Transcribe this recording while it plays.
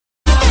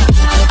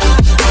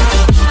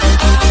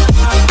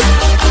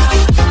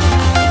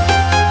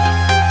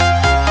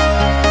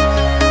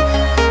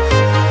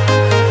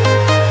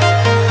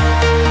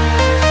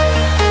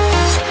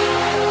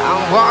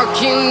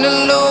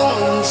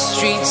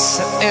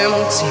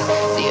empty.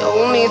 The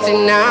only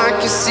thing I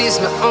can see is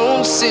my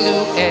own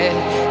silhouette.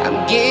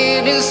 I'm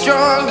getting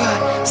stronger,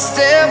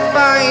 step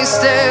by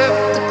step.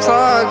 The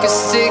clock is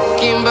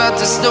ticking, but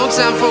there's no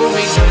time for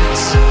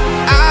regrets.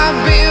 I've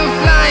been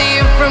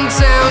flying from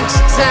town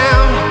to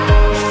town,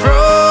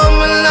 from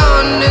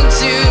London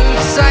to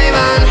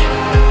Taiwan.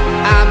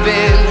 I've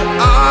been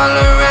all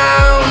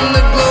around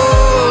the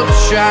globe,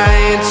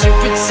 trying to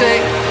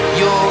protect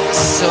your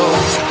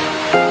soul.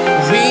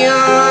 We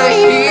are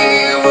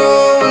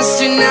heroes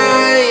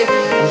tonight.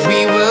 We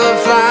will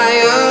fly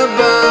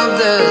above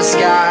the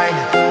sky.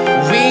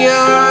 We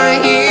are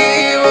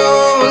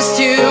heroes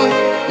tonight.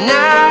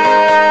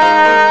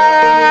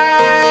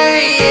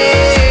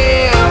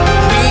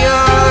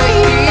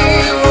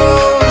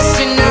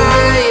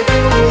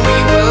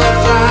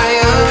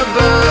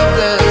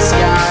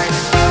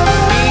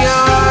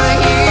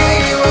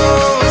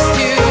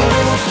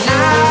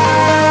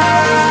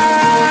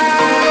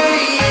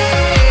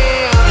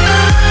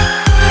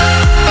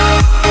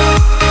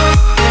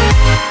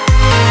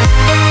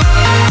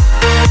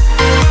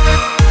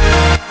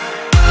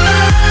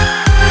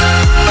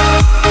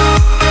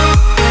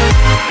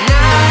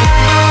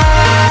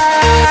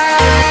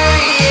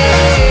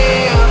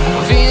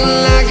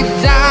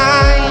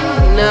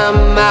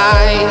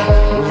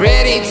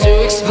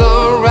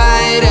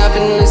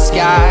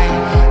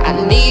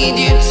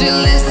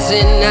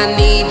 I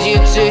need you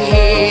to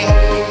hear,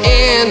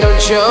 and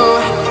don't show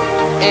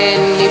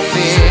any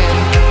fear.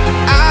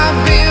 I've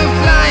been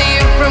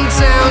flying from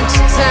town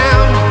to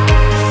town,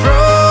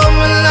 from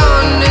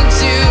London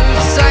to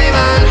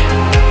Taiwan.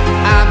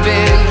 I've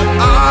been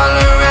all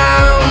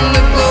around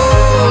the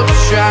globe,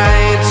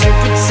 trying to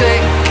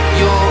protect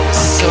your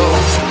soul.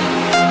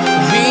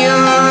 We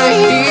are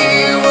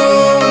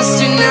heroes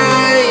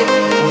tonight.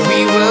 We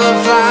will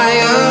fly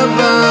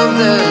above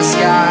the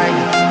sky.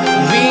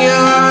 We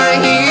are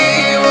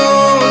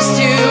heroes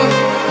tonight.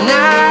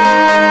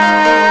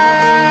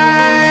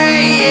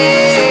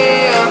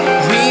 Yeah.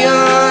 We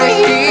are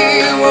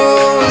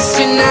heroes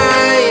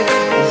tonight.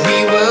 We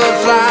will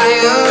fly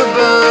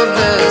above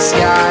the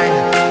sky.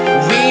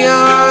 We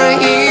are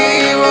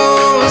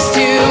heroes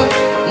tonight.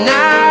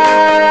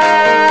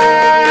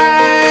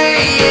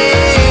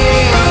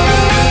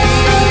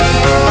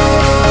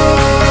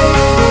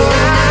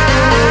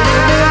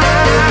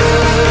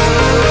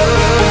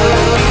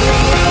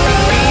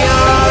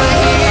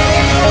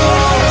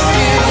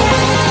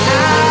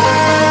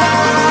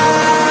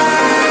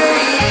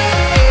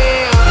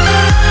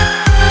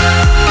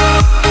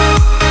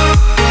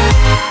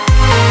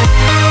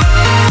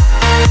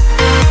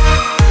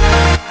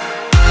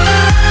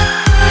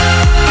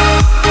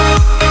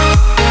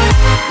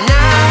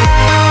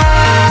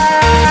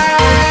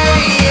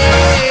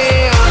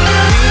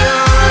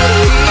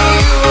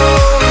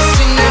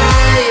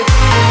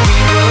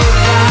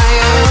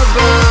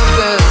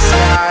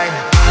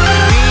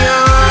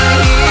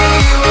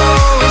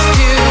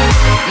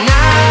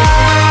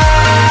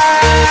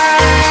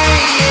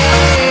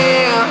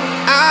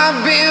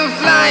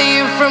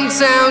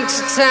 Town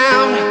to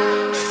town,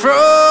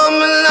 from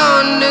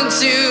London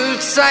to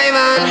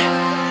Taiwan.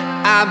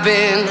 I've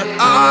been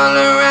all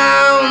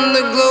around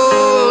the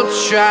globe,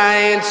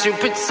 trying to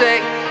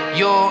protect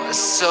your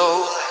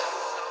soul.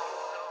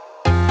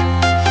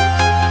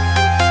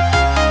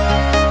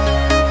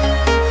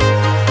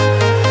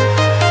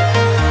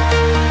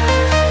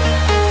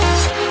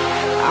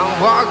 I'm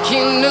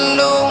walking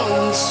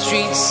alone, the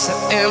streets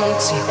are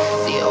empty.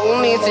 The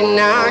only thing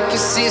I can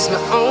see is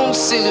my own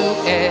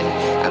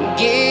silhouette. I'm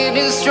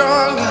getting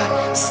stronger,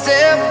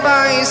 step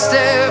by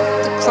step.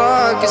 The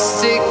clock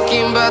is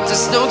ticking, but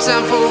there's no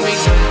time for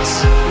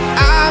regrets.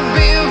 I've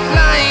been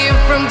flying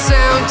from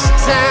town to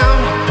town,